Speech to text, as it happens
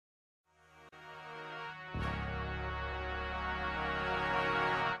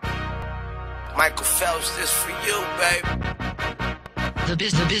Michael Phelps, this for you, baby. The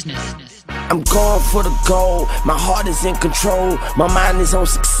business. I'm going for the goal, my heart is in control, my mind is on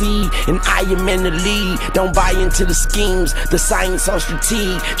succeed, and I am in the lead. Don't buy into the schemes, the science on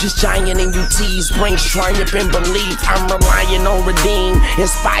strategy, just giant in UTs, brings triumph and belief. I'm relying on redeem,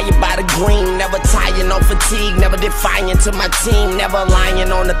 inspired by the green, never tired, no fatigue, never defying to my team, never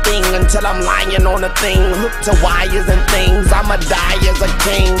lying on a thing until I'm lying on a thing, hooked to wires and things. I'ma die as a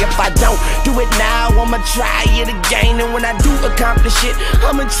king. If I don't do it now, I'ma try it again, and when I do accomplish it,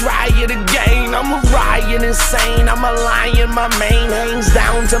 I'ma try it again. I'm a riot insane, I'm a lion, my mane hangs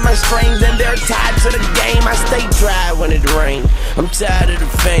down to my strings and they're tied to the game. I stay dry when it rains, I'm tired of the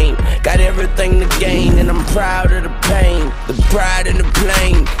fame, got everything to gain and I'm proud of the pain. The pride and the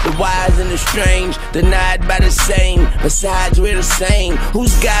plain, the wise and the strange, denied by the same, besides we're the same.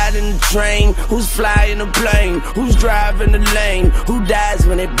 Who's guiding the train, who's flying the plane, who's driving the lane, who dies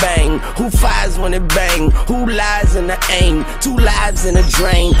when it bang, who fires when it bang, who lies in the aim, two lives in a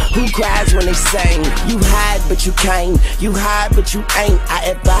drain, who cries when they sing. You hide but you can't, you hide but you ain't.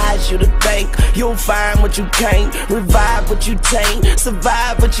 I advise you to think, you'll find what you can't, revive what you taint,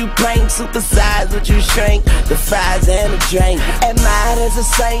 survive what you paint, supersize what you shrink, the fries and the drink. Admired as a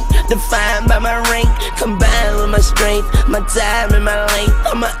saint, defined by my rank, combined with my strength, my time and my length.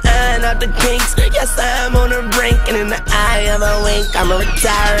 I'ma iron out the kinks, yes I'm on the brink, and in the eye of a wink, I'ma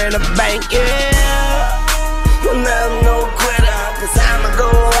retire in a bank, yeah. And I'm no quitter, cause I'ma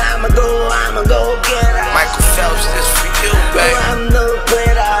go get her. Michael Phelps, this for you, baby. Oh, I'm no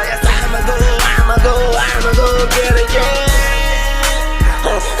quitter, yes I'ma go get her, yeah.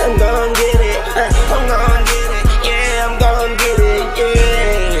 I'm gon' get it, I'm gon' get it, yeah, I'm gon' get it,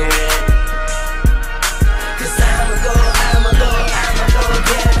 yeah. Cause I'ma go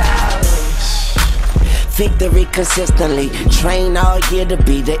get her. Victory consistently, train all year to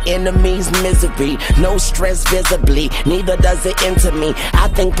be the enemy's misery. No stress visibly, neither does it enter me. I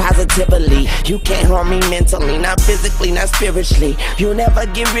think positively, you can't harm me mentally, not physically, not spiritually. You'll never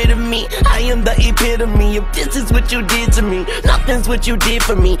get rid of me, I am the epitome. If this is what you did to me, nothing's what you did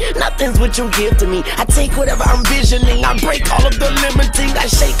for me, nothing's what you give to me. I take whatever I'm visioning, I break all of the limiting, I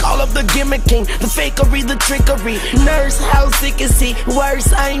shake all of the gimmicking, the fakery, the trickery. Nurse, how sick is he?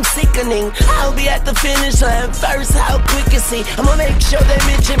 Worse, I'm sickening. I'll be at the finish line first, how quick is he? I'ma make sure they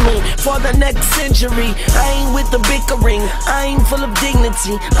mention me for the next century. I ain't with the bickering, I ain't full of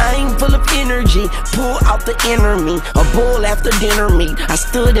dignity, I ain't full of energy. Pull out the inner me, a bull after dinner meat. I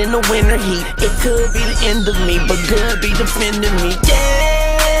stood in the winter heat, it could be the end of me, but good be defending me, yeah.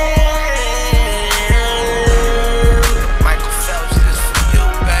 Michael Phelps, this for you,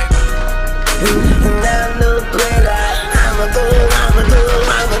 baby. And I'm no quitter, I'ma go get her.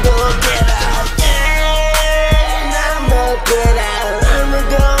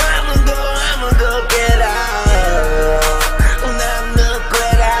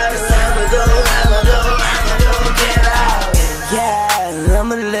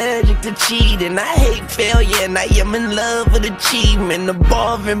 Cheating, I hate failure, and I am in love with achievement,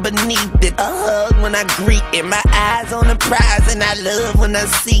 above beneath it. A hug when I greet it, my eyes on the prize, and I love when I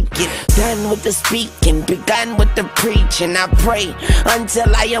seek it. Done with the speaking, begun with the preaching. I pray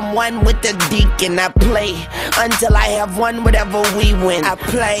until I am one with the deacon. I play until I have won whatever we win. I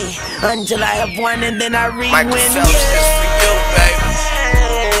play until I have won, and then I re-win. Michael Phelps, this for you, baby.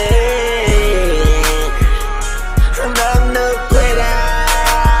 I'm no quitter.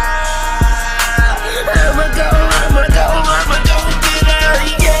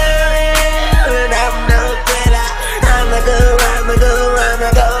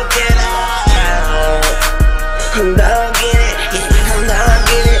 I'm gonna get it, yeah, I'm gonna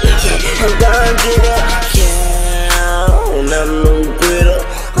get it, yeah, I'm gonna get it, yeah. And I'm no quitter,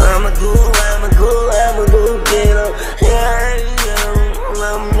 I'ma go get her, yeah.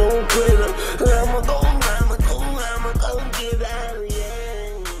 I'm no quitter, I'ma go get her, yeah.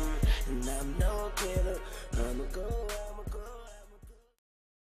 And I'm no quitter, I'ma go.